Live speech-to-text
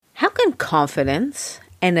can confidence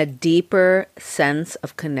and a deeper sense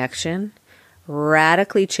of connection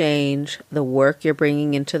radically change the work you're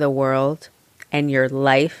bringing into the world and your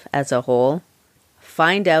life as a whole?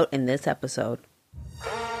 Find out in this episode.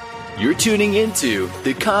 You're tuning into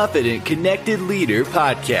the Confident Connected Leader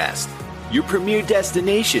podcast, your premier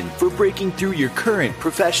destination for breaking through your current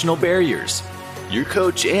professional barriers. Your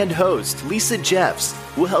coach and host, Lisa Jeffs,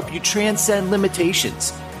 will help you transcend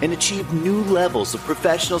limitations and achieve new levels of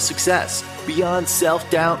professional success beyond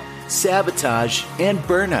self-doubt, sabotage, and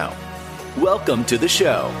burnout. Welcome to the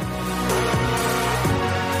show.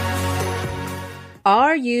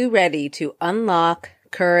 Are you ready to unlock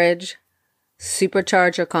courage,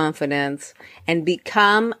 supercharge your confidence, and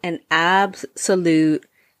become an absolute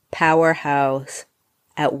powerhouse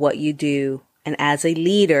at what you do? And as a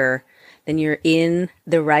leader, then you're in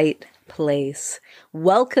the right place.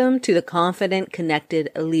 Welcome to the Confident Connected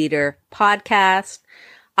Leader podcast.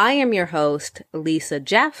 I am your host, Lisa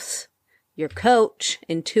Jeffs, your coach,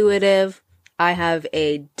 intuitive. I have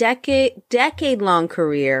a decade-long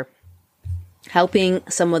career helping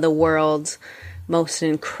some of the world's most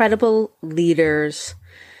incredible leaders,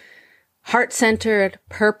 heart-centered,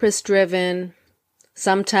 purpose-driven,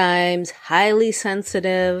 sometimes highly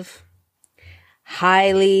sensitive,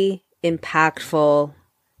 highly impactful,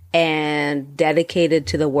 and dedicated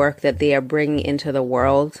to the work that they are bringing into the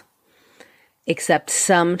world. Except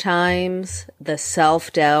sometimes the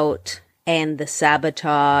self-doubt and the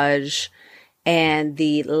sabotage and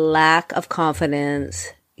the lack of confidence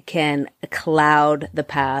can cloud the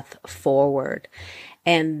path forward.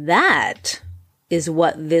 And that is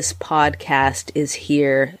what this podcast is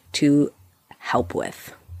here to help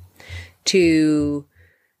with. To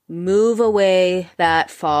move away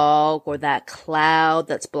that fog or that cloud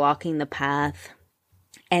that's blocking the path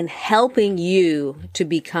and helping you to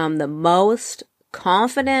become the most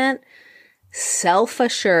confident,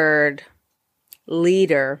 self-assured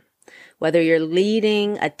leader, whether you're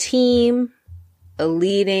leading a team,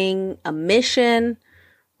 leading a mission,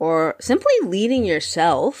 or simply leading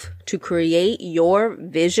yourself to create your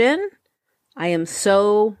vision. I am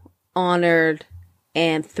so honored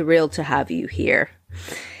and thrilled to have you here.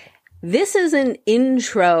 This is an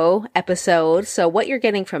intro episode, so what you're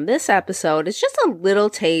getting from this episode is just a little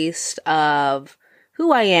taste of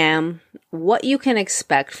who I am, what you can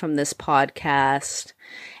expect from this podcast,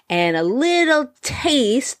 and a little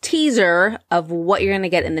teaser of what you're going to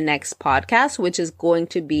get in the next podcast, which is going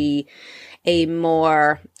to be a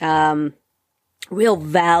more real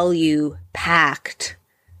value-packed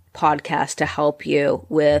podcast to help you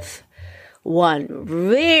with one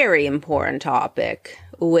very important topic,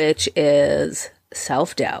 which is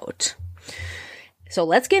self-doubt. So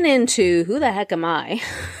let's get into who the heck am I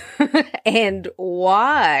and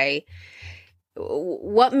why,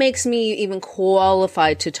 what makes me even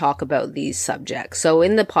qualified to talk about these subjects. So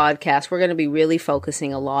in the podcast, we're going to be really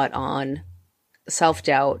focusing a lot on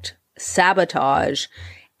self-doubt, sabotage,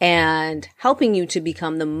 and helping you to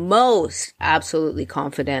become the most absolutely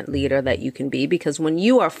confident leader that you can be. Because when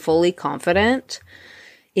you are fully confident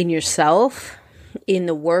in yourself, in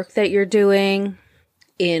the work that you're doing,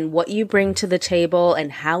 in what you bring to the table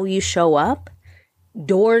and how you show up,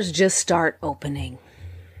 doors just start opening.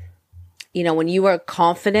 You know, when you are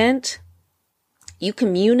confident, you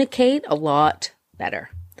communicate a lot better.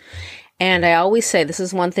 And I always say, this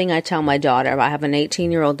is one thing I tell my daughter. I have an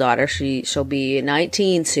 18-year-old daughter. She'll be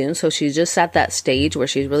 19 soon. So she's just at that stage where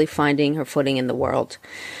she's really finding her footing in the world.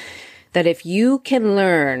 That if you can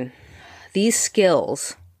learn these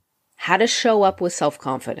skills, how to show up with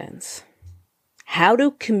self-confidence, how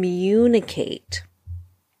to communicate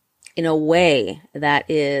in a way that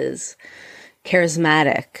is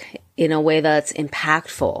charismatic, in a way that's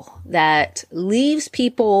impactful, that leaves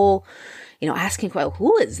people, asking, well,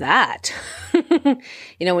 who is that?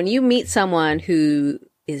 When you meet someone who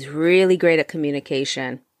is really great at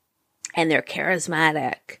communication and they're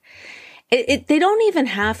charismatic, they don't even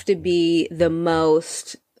have to be the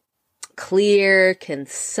most clear,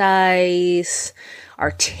 concise,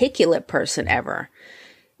 articulate person ever.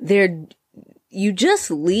 You just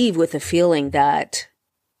leave with a feeling that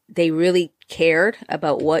they really cared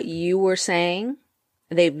about what you were saying.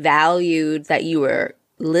 They valued that you were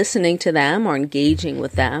listening to them or engaging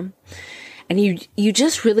with them. And you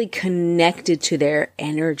just really connected to their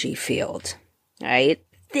energy field, right?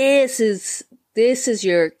 This is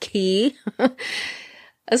your key,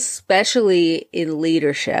 especially in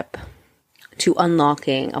leadership, to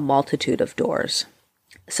unlocking a multitude of doors.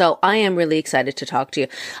 So I am really excited to talk to you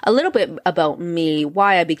a little bit about me,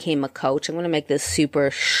 why I became a coach. I'm going to make this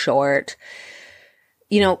super short.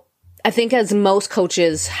 I think as most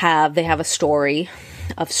coaches have, they have a story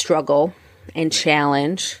of struggle and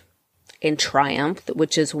challenge and triumph,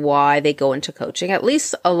 which is why they go into coaching, at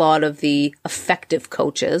least a lot of the effective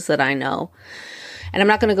coaches that I know. And I'm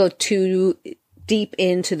not going to go too deep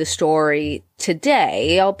into the story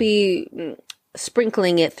today. I'll be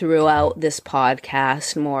sprinkling it throughout this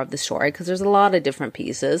podcast, more of the story, because there's a lot of different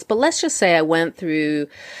pieces. But let's just say I went through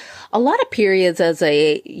a lot of periods as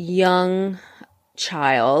a young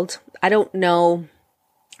child. I don't know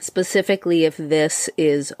specifically if this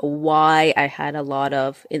is why I had a lot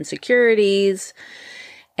of insecurities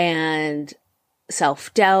and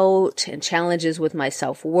self-doubt and challenges with my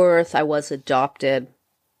self-worth. I was adopted,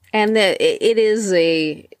 and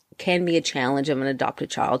it can be a challenge of an adopted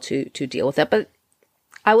child to deal with that. But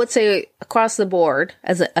I would say across the board,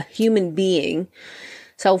 as a human being,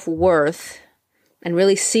 self-worth and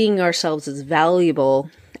really seeing ourselves as valuable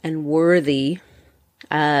and worthy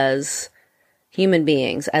as human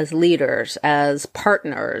beings, as leaders, as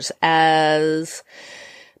partners, as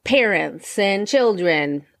parents and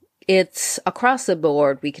children, it's across the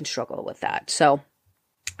board, we can struggle with that. So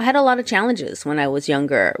I had a lot of challenges when I was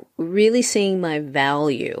younger, really seeing my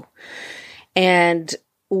value. And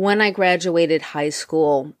when I graduated high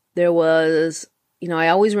school, there was, I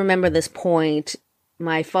always remember this point.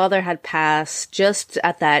 My father had passed just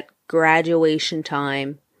at that graduation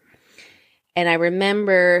time. And I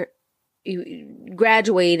remember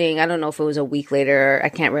graduating, I don't know if it was a week later, I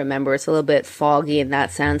can't remember. It's a little bit foggy in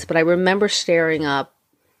that sense, but I remember staring up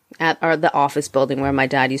at the office building where my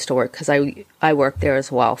dad used to work, because I worked there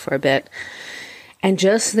as well for a bit, and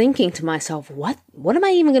just thinking to myself, what am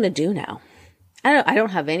I even going to do now? I don't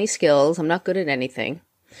have any skills. I'm not good at anything.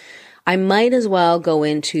 I might as well go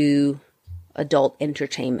into adult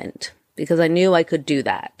entertainment, because I knew I could do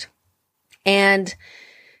that. And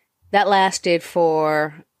that lasted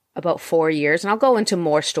for about 4 years. And I'll go into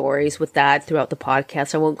more stories with that throughout the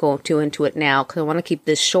podcast. I won't go too into it now because I want to keep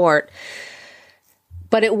this short.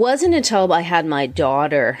 But it wasn't until I had my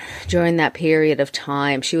daughter during that period of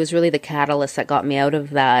time. She was really the catalyst that got me out of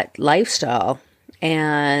that lifestyle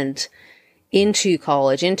and into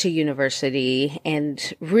college, into university,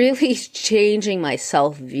 and really changing my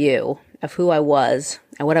self-view of who I was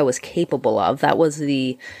and what I was capable of. That was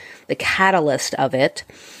the catalyst of it.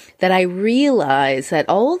 That I realized that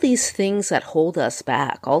all these things that hold us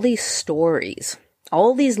back, all these stories,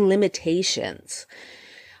 all these limitations,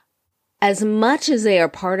 as much as they are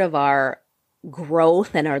part of our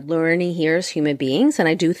growth and our learning here as human beings, and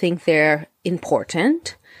I do think they're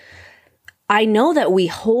important, I know that we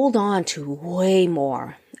hold on to way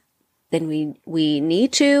more than we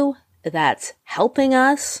need to. That's helping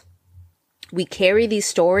us. We carry these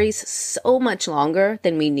stories so much longer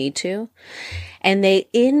than we need to. And they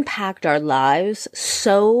impact our lives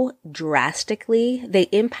so drastically. They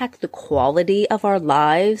impact the quality of our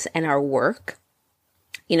lives and our work.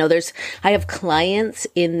 I have clients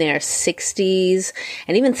in their 60s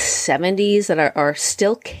and even 70s that are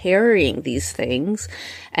still carrying these things.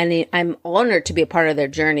 And I'm honored to be a part of their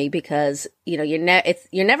journey, because,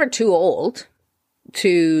 you're never too old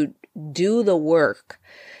to do the work,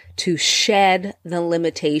 to shed the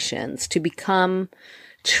limitations, to become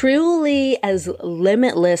truly as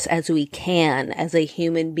limitless as we can as a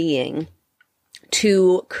human being,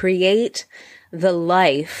 to create the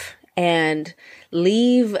life and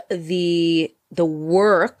leave the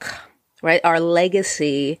work, right, our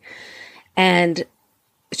legacy, and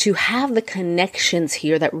to have the connections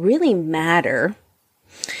here that really matter.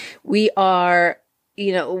 We are,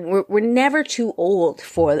 we're never too old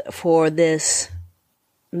for this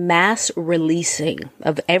mass releasing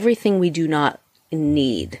of everything we do not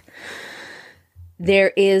need.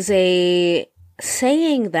 There is a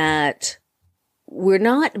saying that we're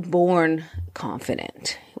not born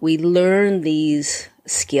confident. We learn these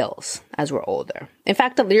skills as we're older. In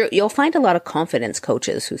fact, you'll find a lot of confidence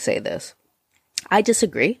coaches who say this. I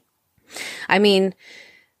disagree. I mean,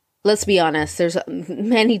 let's be honest, there's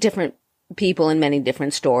many different people and many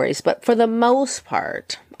different stories, but for the most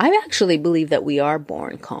part, I actually believe that we are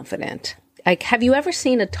born confident. Like, have you ever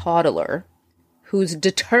seen a toddler who's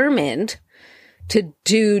determined to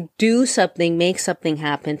do something, make something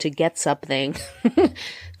happen, to get something,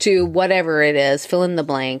 to whatever it is, fill in the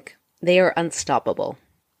blank? They are unstoppable.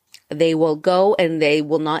 They will go and they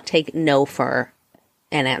will not take no for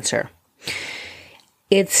an answer.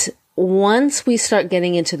 It's once we start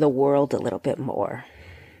getting into the world a little bit more.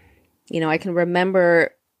 I can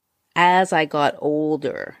remember as I got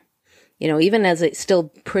older, even as it's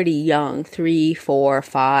still pretty young, 3, 4,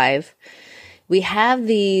 5, we have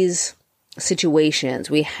these situations,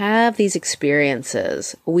 we have these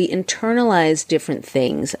experiences, we internalize different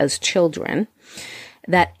things as children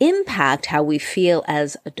that impact how we feel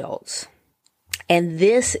as adults. And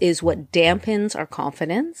this is what dampens our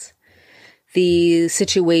confidence. These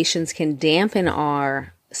situations can dampen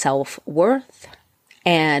our self-worth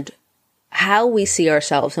and how we see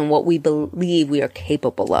ourselves and what we believe we are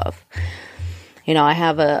capable of. You know, I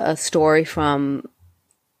have a story from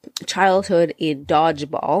childhood in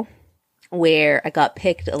dodgeball where I got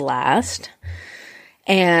picked last,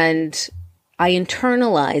 and I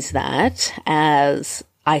internalized that as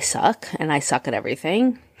I suck and I suck at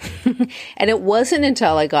everything. And it wasn't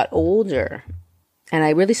until I got older and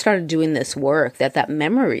I really started doing this work that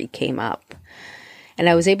memory came up, and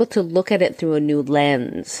I was able to look at it through a new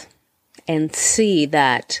lens and see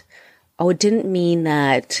that, oh, it didn't mean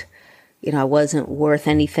that, you know, I wasn't worth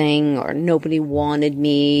anything or nobody wanted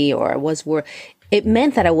me or I was worth. It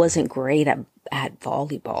meant that I wasn't great at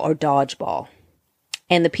volleyball or dodgeball.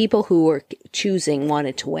 And the people who were choosing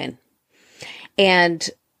wanted to win. And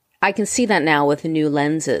I can see that now with new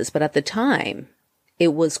lenses. But at the time,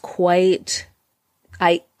 it was quite,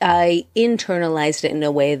 I internalized it in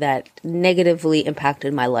a way that negatively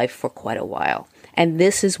impacted my life for quite a while. And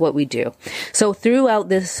this is what we do. So throughout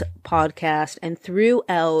this podcast and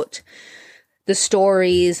throughout the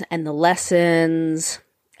stories and the lessons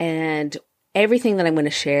and everything that I'm going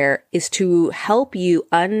to share is to help you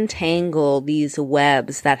untangle these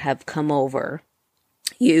webs that have come over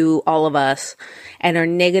you, all of us, and are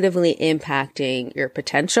negatively impacting your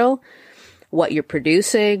potential, what you're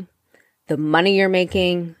producing, the money you're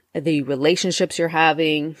making, the relationships you're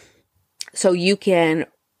having, so you can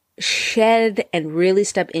shed and really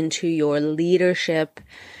step into your leadership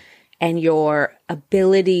and your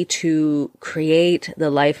ability to create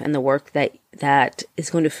the life and the work that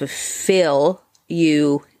is going to fulfill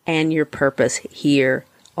you and your purpose here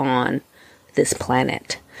on this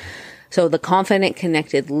planet. So the Confident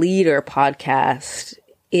Connected Leader podcast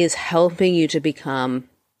is helping you to become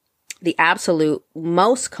the absolute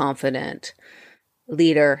most confident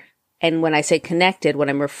leader. And when I say connected, what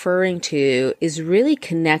I'm referring to is really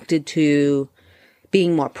connected to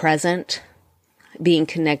being more present, being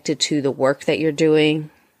connected to the work that you're doing,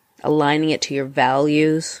 aligning it to your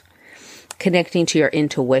values, connecting to your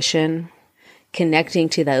intuition, connecting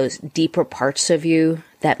to those deeper parts of you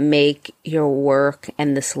that make your work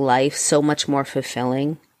and this life so much more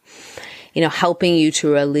fulfilling. You know, helping you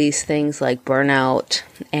to release things like burnout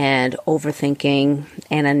and overthinking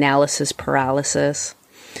and analysis paralysis.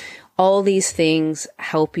 All these things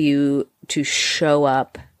help you to show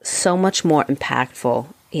up so much more impactful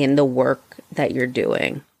in the work that you're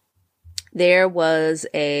doing. There was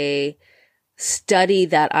a study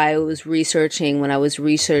that I was researching when I was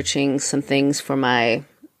researching some things for my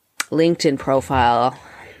LinkedIn profile.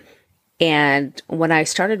 And when I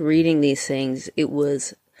started reading these things, it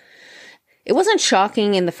wasn't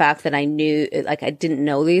shocking in the fact that I knew, like, I didn't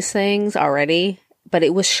know these things already, but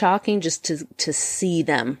it was shocking just to see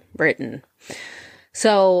them written.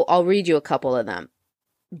 So I'll read you a couple of them.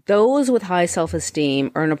 Those with high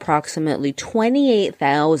self-esteem earn approximately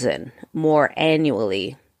 $28,000 more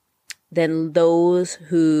annually than those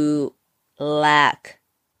who lack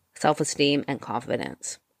self-esteem and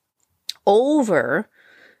confidence. Over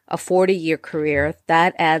a 40-year career,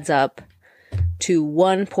 that adds up to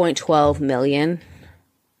 $1.12 million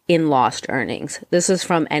in lost earnings. This is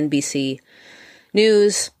from NBC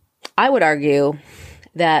News. I would argue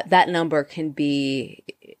that that number can be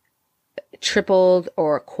tripled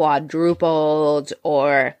or quadrupled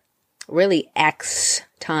or really X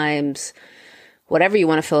times whatever you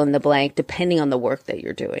want to fill in the blank, depending on the work that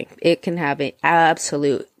you're doing. It can have an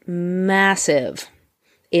absolute massive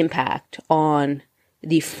impact on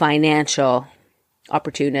the financial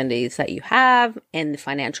opportunities that you have and the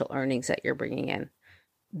financial earnings that you're bringing in.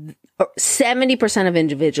 70% of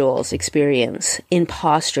individuals experience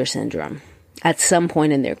imposter syndrome at some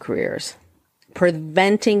point in their careers,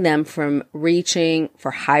 preventing them from reaching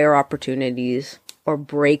for higher opportunities or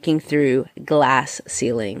breaking through glass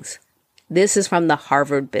ceilings. This is from the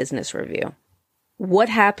Harvard Business Review. What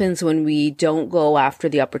happens when we don't go after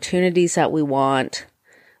the opportunities that we want,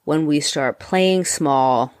 when we start playing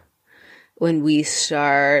small, when we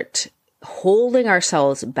start holding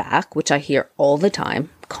ourselves back, which I hear all the time,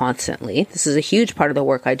 constantly. This is a huge part of the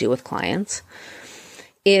work I do with clients.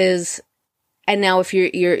 And now if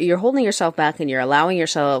you're holding yourself back and you're allowing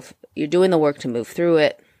yourself, you're doing the work to move through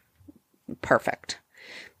it, perfect.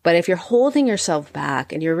 But if you're holding yourself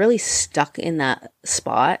back and you're really stuck in that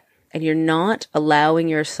spot and you're not allowing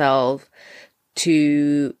yourself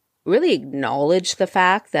to really acknowledge the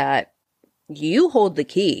fact that you hold the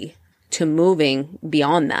key to moving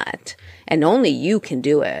beyond that, and only you can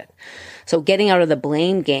do it. So getting out of the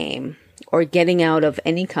blame game or getting out of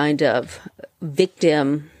any kind of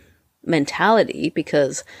victim mentality,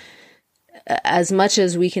 because as much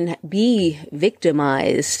as we can be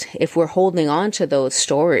victimized, if we're holding on to those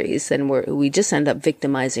stories, then we just end up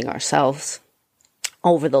victimizing ourselves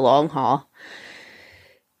over the long haul.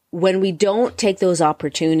 When we don't take those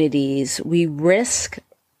opportunities, we risk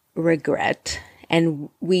regret, and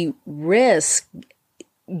we risk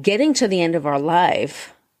getting to the end of our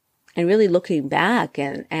life and really looking back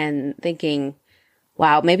and thinking,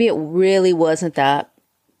 wow, maybe it really wasn't that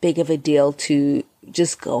big of a deal to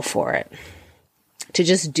just go for it, to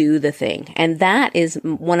just do the thing. And that is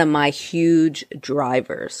one of my huge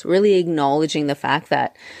drivers, really acknowledging the fact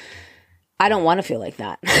that I don't want to feel like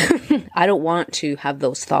that. I don't want to have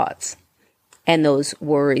those thoughts and those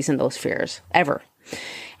worries and those fears ever.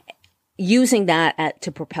 Using that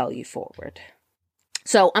to propel you forward.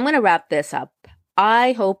 So I'm going to wrap this up.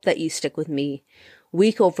 I hope that you stick with me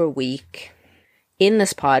week over week in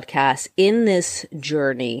this podcast, in this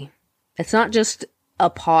journey. It's not just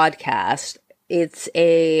a podcast. It's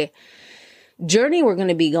a journey we're going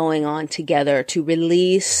to be going on together to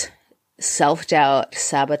release self-doubt,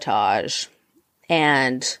 sabotage,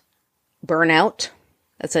 and burnout.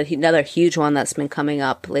 That's another huge one that's been coming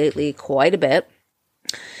up lately quite a bit.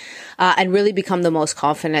 And really become the most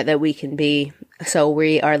confident that we can be. So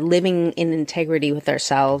we are living in integrity with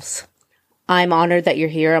ourselves. I'm honored that you're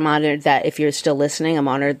here. I'm honored that if you're still listening, I'm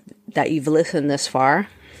honored that you've listened this far.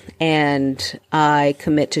 And I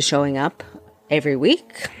commit to showing up every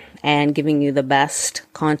week and giving you the best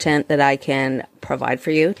content that I can provide for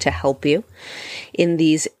you to help you in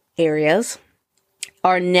these areas.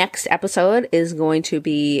 Our next episode is going to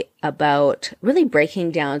be about really breaking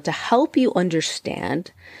down to help you understand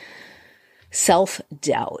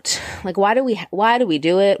self-doubt. Like, why do we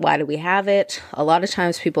do it? Why do we have it? A lot of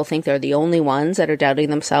times people think they're the only ones that are doubting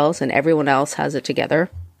themselves and everyone else has it together.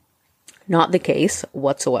 Not the case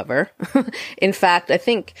whatsoever. In fact, I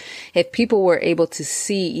think if people were able to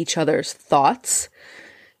see each other's thoughts,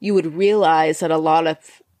 you would realize that a lot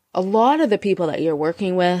of the people that you're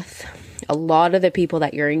working with, a lot of the people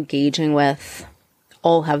that you're engaging with,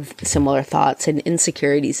 all have similar thoughts and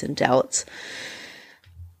insecurities and doubts.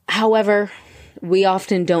 However, we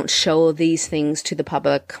often don't show these things to the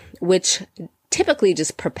public, which typically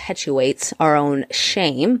just perpetuates our own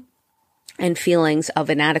shame and feelings of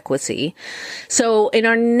inadequacy. So in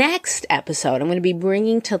our next episode, I'm going to be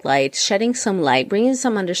bringing to light, shedding some light, bringing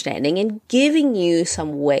some understanding, and giving you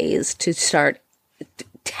some ways to start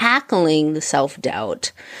tackling the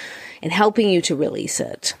self-doubt and helping you to release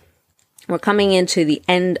it. We're coming into the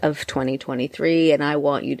end of 2023, and I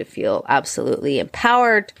want you to feel absolutely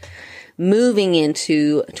empowered moving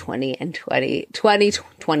into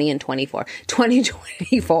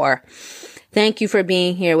 2024. Thank you for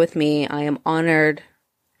being here with me. I am honored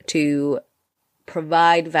to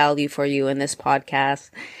provide value for you in this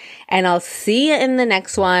podcast, and I'll see you in the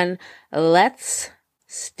next one. Let's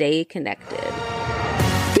stay connected.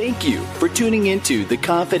 Thank you for tuning into the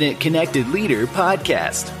Confident Connected Leader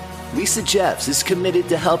podcast. Lisa Jeffs is committed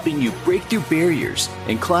to helping you break through barriers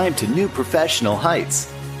and climb to new professional heights.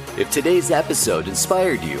 If today's episode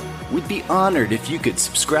inspired you, we'd be honored if you could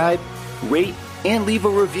subscribe, rate, and leave a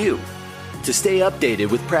review. To stay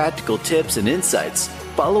updated with practical tips and insights,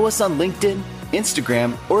 follow us on LinkedIn,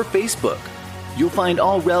 Instagram, or Facebook. You'll find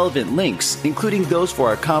all relevant links, including those for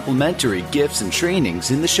our complimentary gifts and trainings,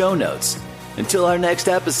 in the show notes. Until our next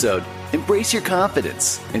episode, embrace your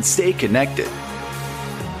confidence and stay connected.